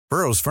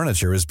Burrow's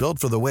furniture is built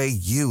for the way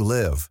you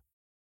live.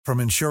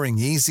 From ensuring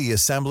easy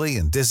assembly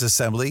and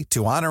disassembly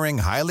to honoring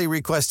highly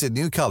requested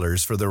new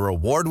colors for their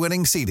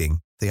award-winning seating,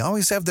 they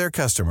always have their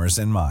customers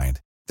in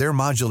mind. Their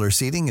modular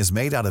seating is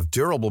made out of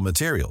durable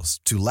materials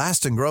to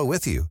last and grow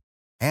with you.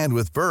 And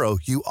with Burrow,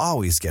 you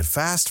always get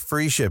fast,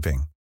 free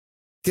shipping.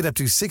 Get up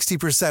to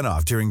 60%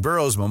 off during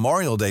Burrow's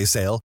Memorial Day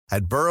sale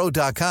at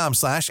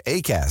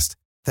burrow.com/ACAST.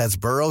 That's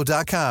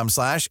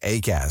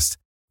burrow.com/ACAST.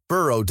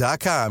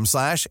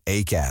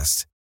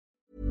 burrow.com/ACAST.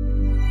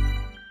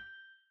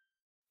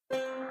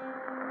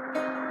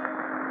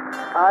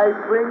 I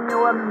bring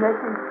you a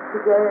message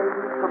today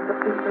from the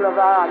people of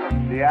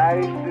Ireland. The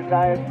Irish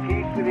desire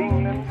peace with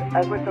England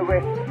and with the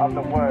rest of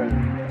the world.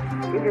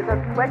 It is a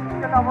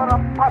question of a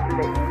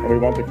republic. We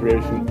want the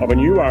creation of a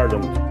new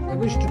Ireland. I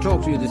wish to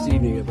talk to you this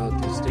evening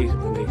about the state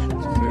of the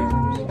nation's affairs.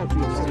 I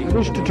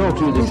wish to talk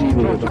to you this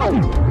evening about...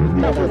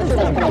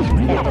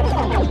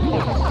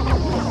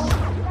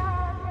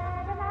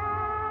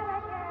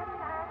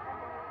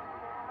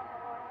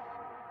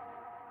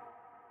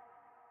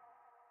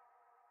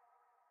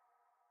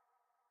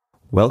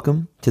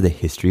 Welcome to the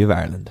History of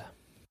Ireland.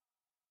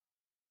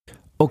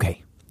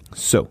 Okay,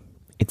 so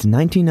it's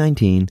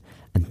 1919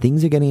 and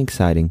things are getting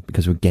exciting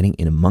because we're getting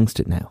in amongst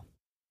it now.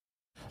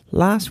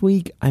 Last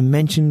week I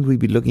mentioned we'd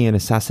be looking at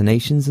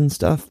assassinations and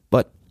stuff,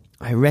 but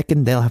I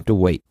reckon they'll have to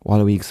wait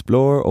while we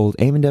explore old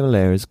Eamon de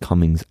Valera's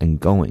comings and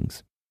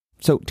goings.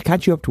 So to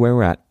catch you up to where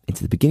we're at, it's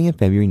the beginning of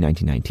February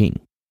 1919.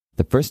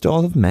 The first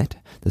Dáil have met,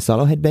 the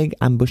Soloheadbeg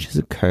ambush has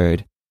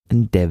occurred,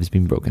 and Dev's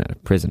been broken out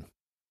of prison.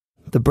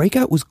 The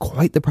breakout was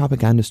quite the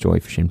propaganda story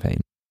for Sinn Féin.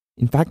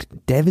 In fact,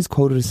 Dev is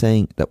quoted as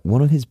saying that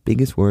one of his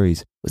biggest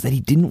worries was that he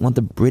didn't want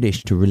the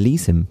British to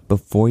release him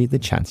before he had the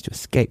chance to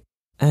escape.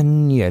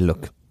 And yeah,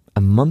 look,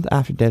 a month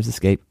after Dev's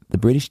escape, the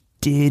British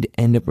did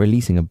end up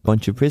releasing a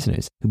bunch of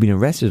prisoners who'd been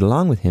arrested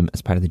along with him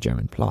as part of the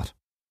German plot.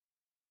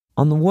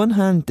 On the one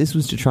hand, this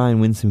was to try and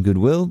win some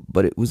goodwill,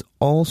 but it was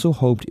also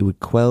hoped it would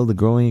quell the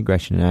growing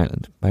aggression in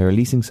Ireland by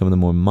releasing some of the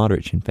more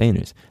moderate Sinn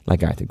Féiners,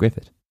 like Arthur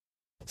Griffith.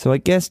 So I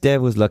guess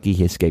Dev was lucky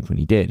he escaped when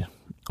he did.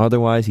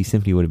 Otherwise, he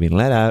simply would have been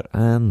let out,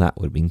 and that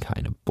would have been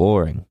kind of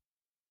boring.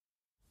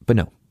 But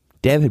no,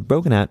 Dev had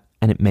broken out,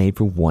 and it made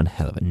for one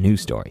hell of a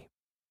news story.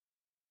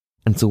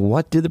 And so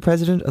what did the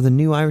President of the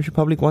new Irish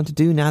Republic want to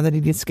do now that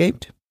he'd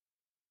escaped?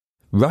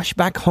 Rush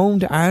back home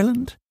to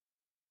Ireland?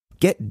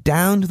 Get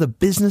down to the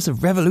business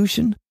of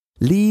revolution?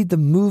 Lead the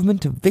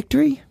movement to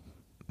victory?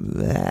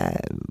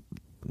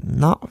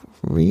 Not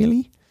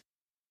really.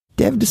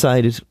 Dev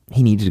decided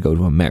he needed to go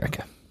to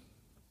America.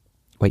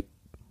 Wait,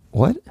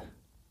 what?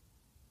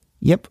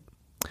 Yep,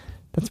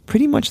 that's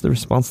pretty much the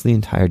response to the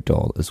entire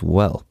Dáil as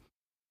well.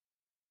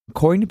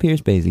 According to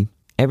Piers Bailey,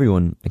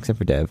 everyone, except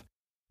for Dev,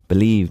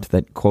 believed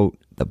that, quote,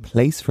 the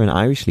place for an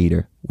Irish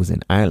leader was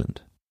in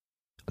Ireland.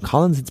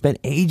 Collins had spent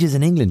ages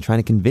in England trying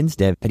to convince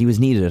Dev that he was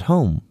needed at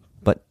home,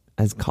 but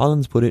as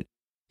Collins put it,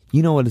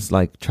 you know what it's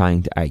like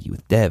trying to argue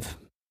with Dev.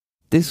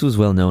 This was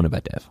well known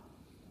about Dev.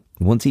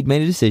 Once he'd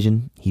made a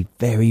decision, he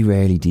very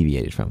rarely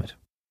deviated from it.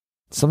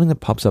 Something that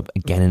pops up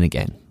again and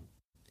again.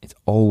 It's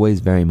always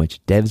very much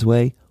Dev's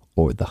way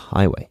or the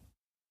highway.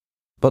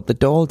 But the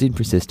Dáil did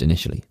persist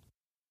initially,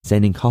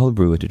 sending Cathal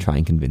Brugha to try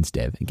and convince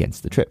Dev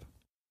against the trip.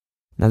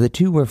 Now the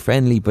two were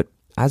friendly, but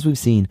as we've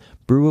seen,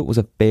 Brugha was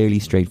a fairly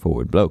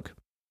straightforward bloke,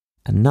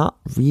 and not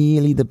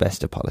really the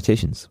best of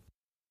politicians.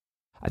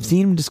 I've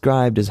seen him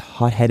described as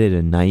hot-headed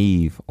and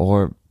naive,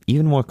 or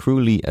even more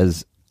cruelly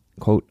as,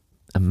 quote,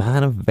 a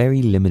man of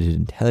very limited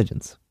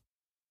intelligence.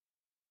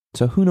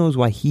 So who knows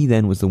why he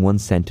then was the one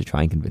sent to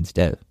try and convince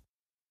Dev.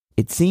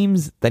 It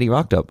seems that he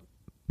rocked up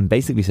and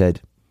basically said,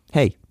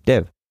 hey,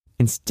 Dev,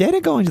 instead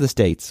of going to the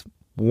States,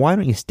 why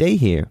don't you stay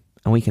here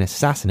and we can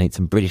assassinate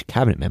some British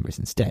cabinet members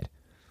instead?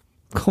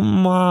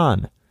 Come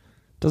on.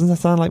 Doesn't that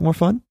sound like more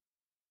fun?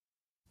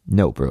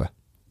 No, Brugha.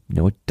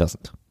 No, it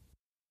doesn't.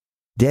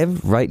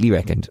 Dev rightly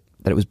reckoned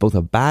that it was both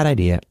a bad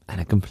idea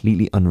and a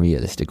completely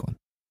unrealistic one.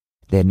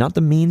 They had not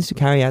the means to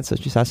carry out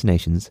such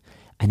assassinations,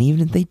 and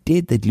even if they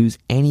did, they'd lose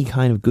any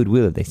kind of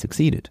goodwill if they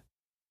succeeded.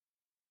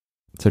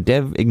 So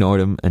Dev ignored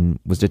him and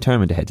was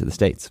determined to head to the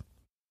States.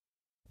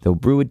 Though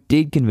Brugha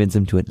did convince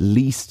him to at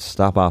least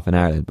stop off in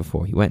Ireland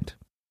before he went.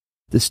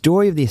 The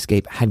story of the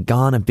escape had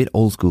gone a bit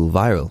old school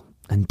viral,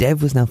 and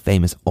Dev was now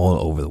famous all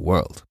over the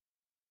world.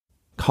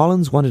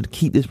 Collins wanted to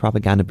keep this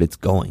propaganda blitz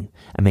going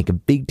and make a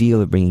big deal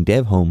of bringing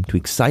Dev home to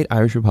excite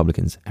Irish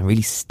Republicans and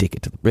really stick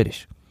it to the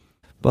British.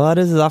 But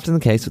as is often the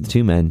case with the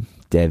two men,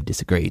 Dev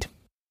disagreed.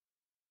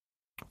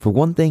 For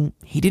one thing,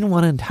 he didn't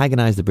want to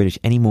antagonise the British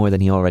any more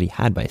than he already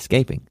had by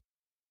escaping.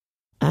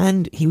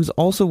 And he was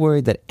also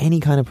worried that any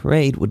kind of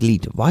parade would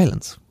lead to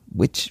violence,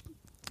 which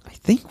I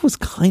think was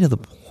kind of the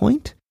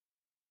point.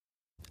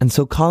 And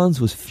so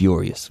Collins was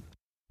furious.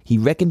 He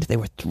reckoned they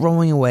were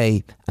throwing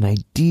away an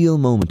ideal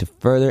moment to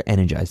further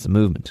energise the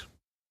movement.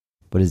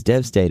 But as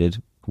Dev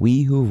stated,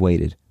 we who have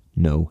waited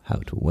know how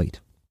to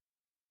wait.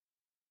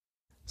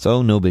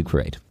 So no big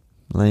parade.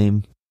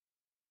 Lame.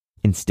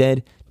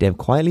 Instead, Dev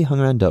quietly hung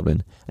around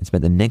Dublin and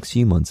spent the next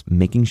few months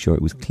making sure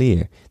it was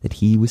clear that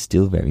he was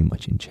still very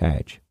much in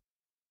charge.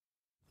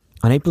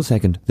 On April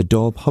 2nd, the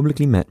Dáil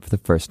publicly met for the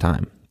first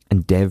time,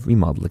 and Dev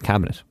remodelled the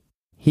cabinet.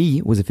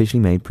 He was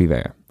officially made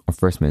Príomh-Heir, or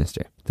First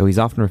Minister, though he's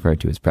often referred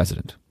to as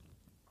President.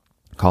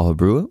 Cathal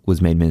Brugha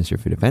was made Minister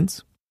for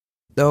Defence,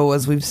 though,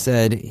 as we've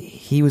said,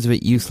 he was a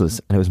bit useless,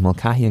 and it was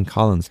Mulcahy and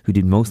Collins who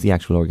did most of the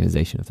actual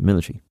organisation of the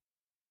military.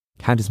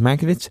 Countess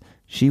Markievicz,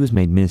 she was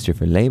made Minister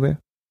for Labour.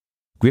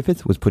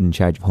 Griffith was put in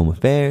charge of Home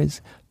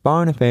Affairs,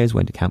 Foreign Affairs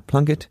went to Count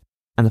Plunkett,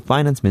 and the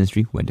Finance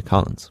Ministry went to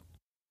Collins.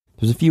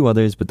 There's a few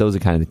others, but those are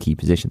kind of the key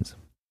positions.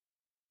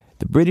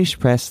 The British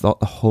press thought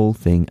the whole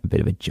thing a bit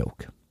of a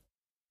joke.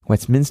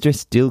 Westminster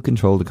still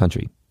controlled the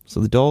country, so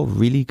the Dáil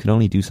really could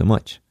only do so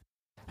much.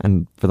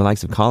 And for the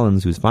likes of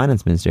Collins, who was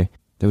Finance Minister,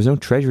 there was no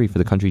treasury for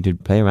the country to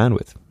play around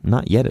with.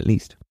 Not yet, at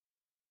least.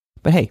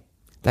 But hey,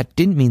 that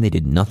didn't mean they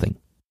did nothing.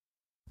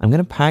 I'm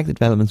going to park the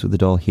developments with the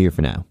Dáil here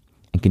for now,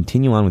 and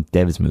continue on with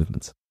Dev's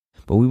movements.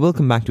 But we will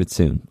come back to it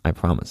soon, I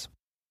promise.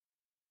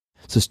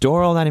 So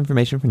store all that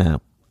information for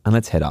now, and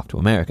let's head off to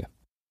America.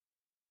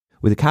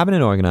 With the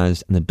cabinet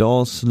organised and the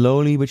Dáil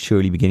slowly but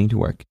surely beginning to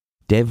work,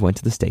 Dev went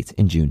to the States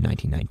in June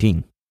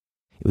 1919.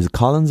 It was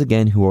Collins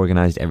again who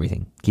organised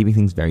everything, keeping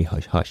things very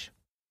hush-hush.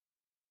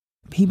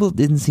 People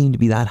didn't seem to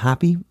be that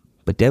happy,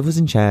 but Dev was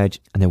in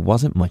charge and there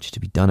wasn't much to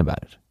be done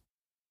about it.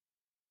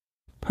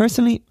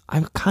 Personally,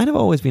 I've kind of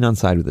always been on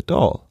side with the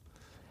Dáil.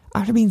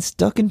 After being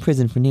stuck in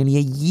prison for nearly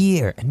a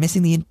year and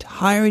missing the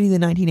entirety of the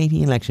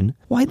 1918 election,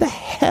 why the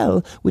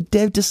hell would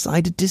Dev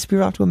decide to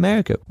disappear off to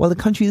America while the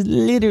country is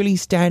literally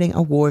starting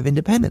a war of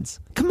independence?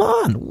 Come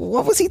on,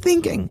 what was he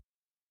thinking?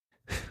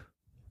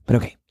 But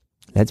okay,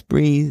 let's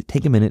breathe,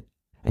 take a minute,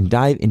 and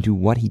dive into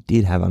what he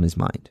did have on his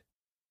mind.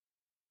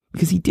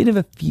 Because he did have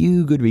a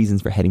few good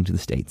reasons for heading to the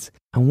States,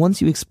 and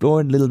once you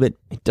explore it a little bit,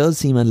 it does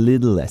seem a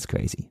little less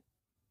crazy.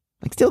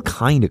 Like, still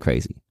kind of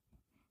crazy.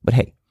 But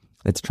hey,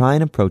 let's try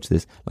and approach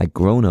this like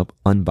grown-up,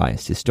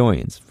 unbiased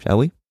historians, shall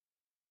we?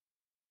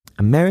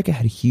 America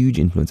had a huge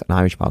influence on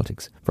Irish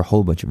politics for a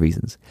whole bunch of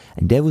reasons,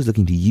 and Dev was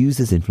looking to use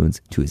this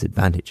influence to his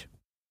advantage.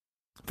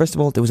 First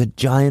of all, there was a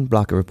giant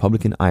block of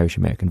Republican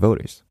Irish-American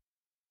voters.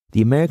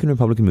 The American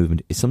Republican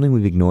movement is something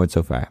we've ignored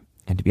so far,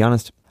 and to be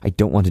honest, I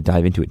don't want to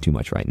dive into it too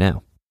much right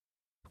now.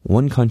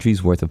 One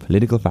country's worth of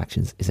political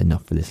factions is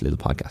enough for this little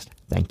podcast.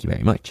 Thank you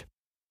very much.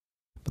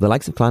 But the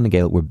likes of Clan na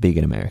Gael were big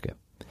in America.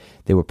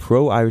 They were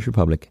pro-Irish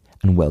Republic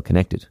and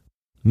well-connected,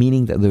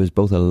 meaning that there was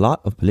both a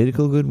lot of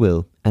political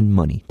goodwill and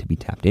money to be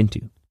tapped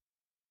into.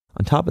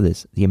 On top of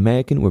this, the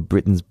American were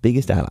Britain's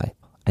biggest ally,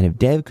 and if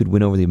Dev could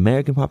win over the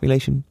American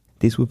population,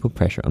 this would put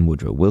pressure on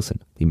Woodrow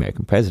Wilson, the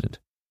American president,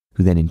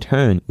 who then in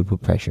turn would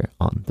put pressure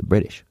on the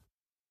British.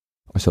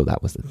 Or so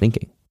that was the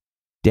thinking.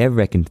 Dev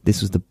reckoned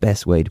this was the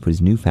best way to put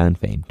his newfound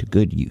fame to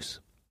good use.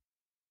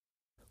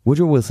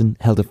 Woodrow Wilson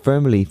held a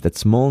firm belief that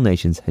small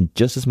nations had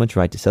just as much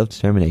right to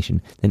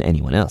self-determination than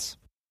anyone else,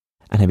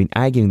 and had been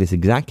arguing this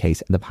exact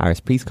case at the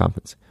Paris Peace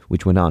Conference,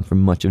 which went on for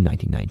much of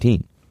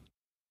 1919.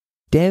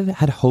 Dev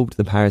had hoped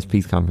the Paris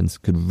Peace Conference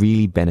could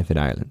really benefit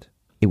Ireland.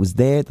 It was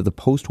there that the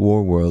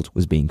post-war world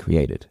was being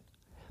created.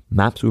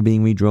 Maps were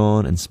being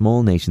redrawn and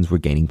small nations were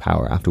gaining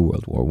power after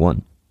World War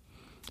I.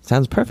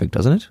 Sounds perfect,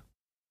 doesn't it?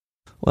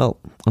 Well,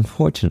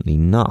 unfortunately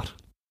not.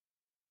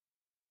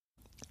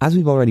 As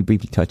we've already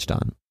briefly touched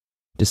on,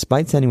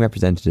 despite sending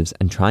representatives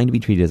and trying to be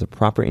treated as a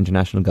proper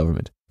international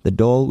government, the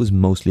Dáil was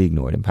mostly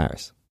ignored in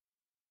Paris.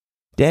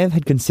 Dev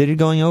had considered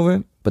going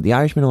over, but the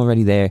Irishmen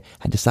already there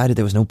had decided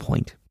there was no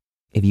point.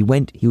 If he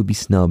went, he would be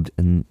snubbed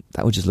and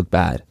that would just look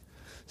bad,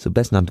 so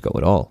best not to go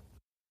at all.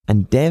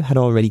 And Dev had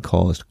already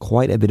caused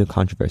quite a bit of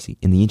controversy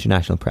in the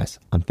international press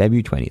on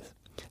February 20th,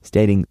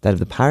 stating that if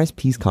the Paris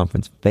Peace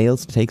Conference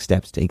fails to take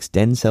steps to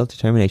extend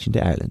self-determination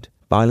to Ireland,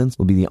 violence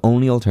will be the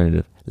only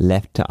alternative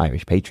left to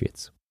Irish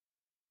patriots.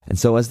 And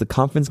so as the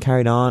conference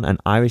carried on and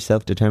Irish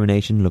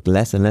self-determination looked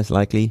less and less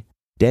likely,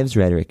 Dev's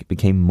rhetoric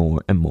became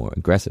more and more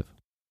aggressive.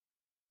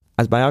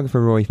 As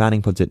biographer Rory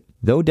Fanning puts it,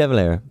 though De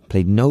Valera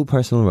played no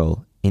personal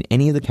role in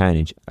any of the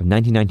carnage of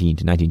 1919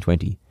 to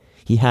 1920,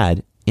 he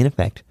had, in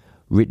effect,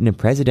 written a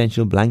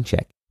presidential blank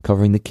cheque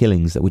covering the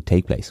killings that would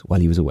take place while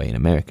he was away in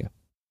America.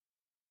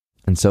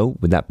 And so,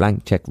 with that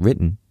blank cheque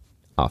written,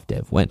 off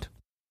Dev went.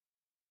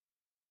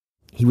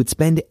 He would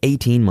spend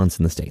 18 months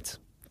in the States,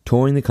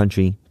 touring the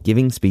country,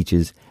 giving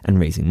speeches and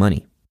raising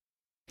money.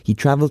 He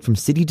travelled from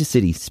city to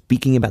city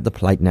speaking about the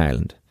plight in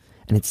Ireland,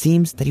 and it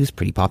seems that he was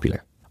pretty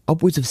popular.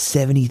 Upwards of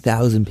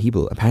 70,000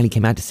 people apparently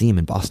came out to see him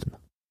in Boston.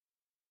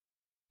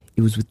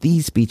 It was with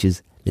these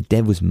speeches that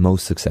Dev was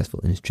most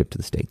successful in his trip to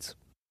the States.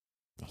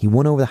 He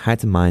won over the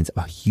hearts and minds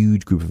of a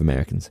huge group of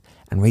Americans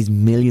and raised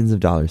millions of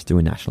dollars through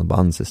a national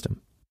bond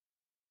system.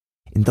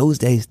 In those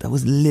days, that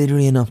was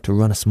literally enough to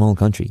run a small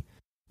country,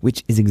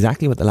 which is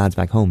exactly what the lads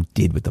back home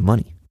did with the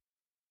money.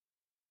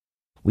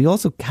 We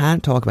also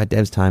can't talk about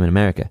Dev's time in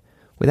America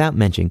without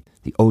mentioning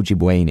the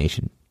Ojibwe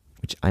Nation,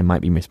 which I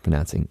might be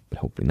mispronouncing, but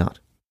hopefully not.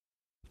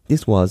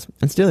 This was,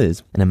 and still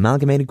is, an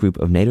amalgamated group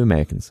of Native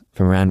Americans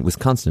from around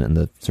Wisconsin and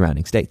the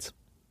surrounding states.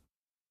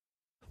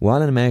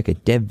 While in America,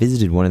 Dev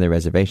visited one of their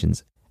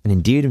reservations and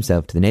endeared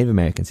himself to the Native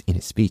Americans in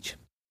his speech.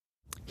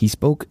 He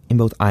spoke in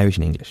both Irish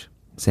and English,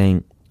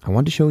 saying, "I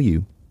want to show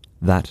you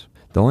that,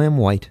 though I am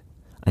white,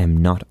 I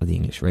am not of the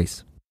English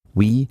race.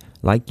 We,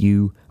 like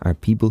you, are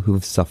people who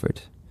have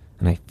suffered,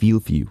 and I feel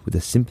for you with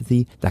a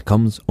sympathy that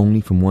comes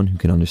only from one who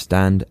can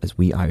understand as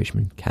we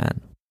Irishmen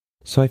can."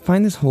 So I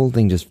find this whole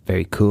thing just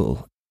very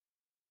cool.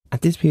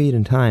 At this period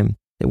in time,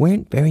 there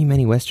weren't very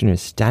many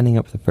Westerners standing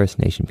up for the First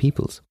Nation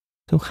peoples,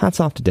 so hats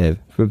off to Dev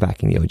for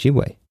backing the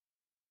Ojibwe.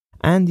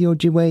 And the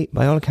Ojibwe,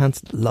 by all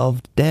accounts,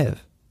 loved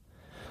Dev.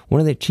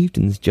 One of their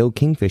chieftains, Joe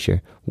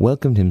Kingfisher,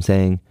 welcomed him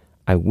saying,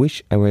 "I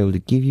wish I were able to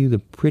give you the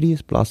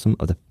prettiest blossom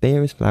of the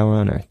fairest flower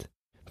on earth,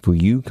 for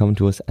you come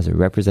to us as a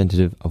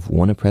representative of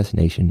one oppressed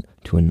nation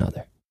to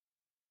another."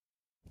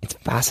 It's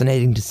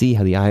fascinating to see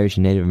how the Irish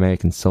and Native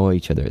Americans saw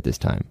each other at this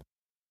time.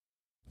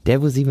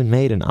 Dev was even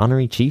made an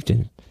honorary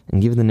chieftain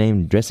and given the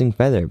name Dressing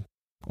Feather,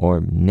 or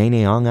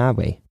Nene Ong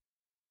Awe.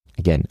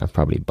 Again, I've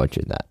probably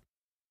butchered that.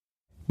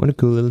 What a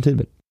cool little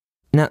tidbit.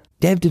 Now,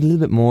 Dev did a little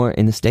bit more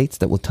in the States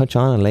that we'll touch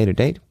on at a later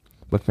date,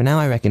 but for now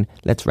I reckon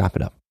let's wrap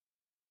it up.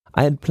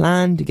 I had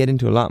planned to get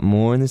into a lot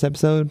more in this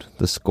episode: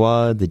 the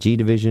Squad, the G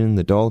Division,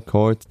 the Dáil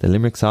Courts, the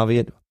Limerick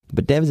Soviet,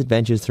 but Dev's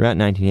adventures throughout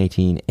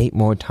 1918 ate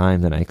more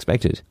time than I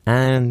expected,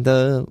 and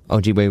the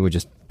Ojibwe were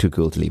just too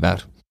cool to leave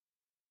out.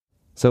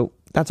 So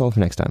that's all for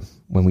next time,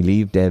 when we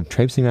leave Dev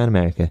traipsing around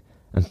America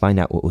and find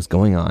out what was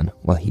going on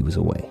while he was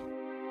away.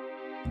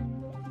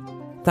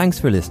 Thanks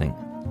for listening.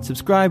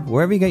 Subscribe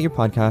wherever you get your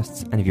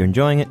podcasts, and if you're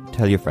enjoying it,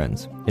 tell your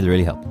friends. It'll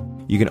really help.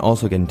 You can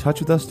also get in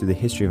touch with us through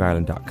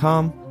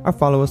thehistoryofireland.com or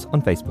follow us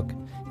on Facebook.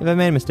 If I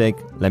made a mistake,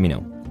 let me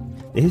know.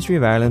 The History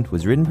of Ireland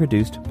was written and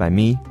produced by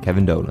me,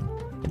 Kevin Dolan.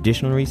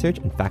 Additional research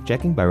and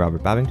fact-checking by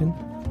Robert Babington,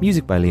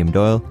 music by Liam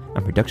Doyle,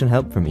 and production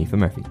help from Aoife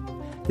Murphy.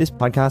 This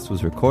podcast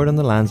was recorded on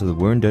the lands of the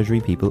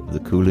Wurundjeri people of the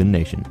Kulin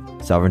Nation.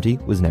 Sovereignty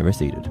was never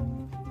ceded.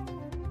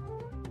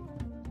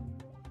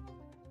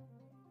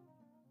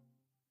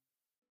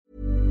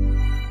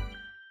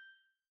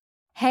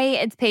 Hey,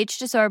 it's Paige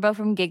DeSorbo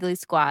from Giggly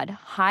Squad.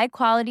 High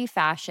quality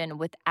fashion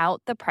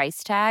without the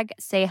price tag.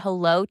 Say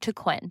hello to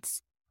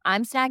Quince.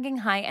 I'm snagging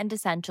high-end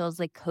essentials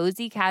like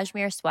cozy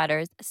cashmere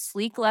sweaters,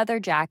 sleek leather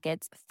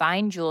jackets,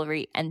 fine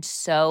jewelry, and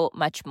so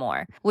much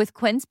more. With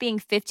Quince being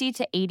 50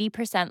 to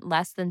 80%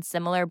 less than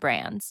similar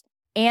brands.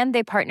 And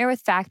they partner with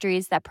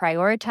factories that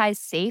prioritize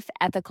safe,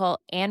 ethical,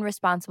 and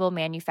responsible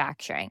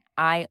manufacturing.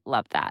 I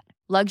love that.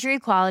 Luxury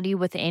quality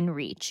within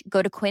reach.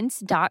 Go to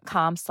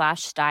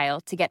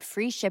quince.com/style to get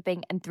free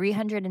shipping and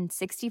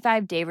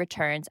 365-day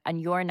returns on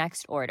your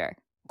next order.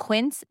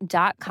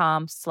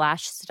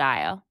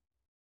 Quince.com/style.